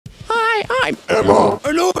I'm Emma.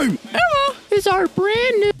 And I'm Emma. Is our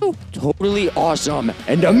brand new, totally awesome,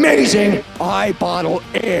 and amazing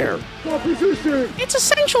iBottleAir. It's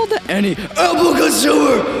essential to any Apple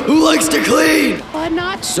consumer who likes to clean, but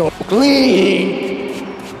not so clean.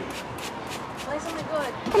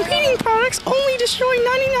 Competing products only destroy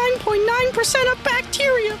 99.9% of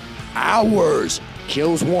bacteria. Ours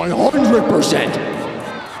kills 100%.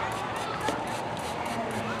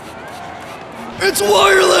 It's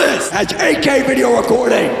wireless! Has 8K video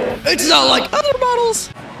recording! It's not like other bottles!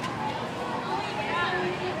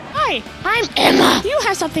 Hi, I'm Emma. Do you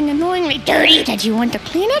have something annoyingly dirty that you want to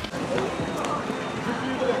clean it?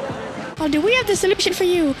 Oh, do we have the solution for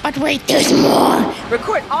you? But wait, there's more!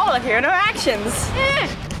 Record all of your interactions.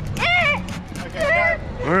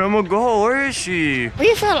 Where Emma go? Where is she?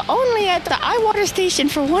 Refill only at the iWater station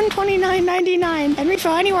for $129.99, and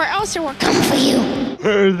refill anywhere else or we'll come for you.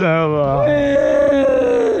 Where's Emma?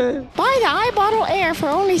 Buy the iBottleAir for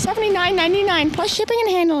only $79.99 plus shipping and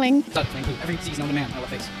handling. Every season on demand. I love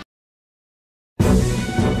face.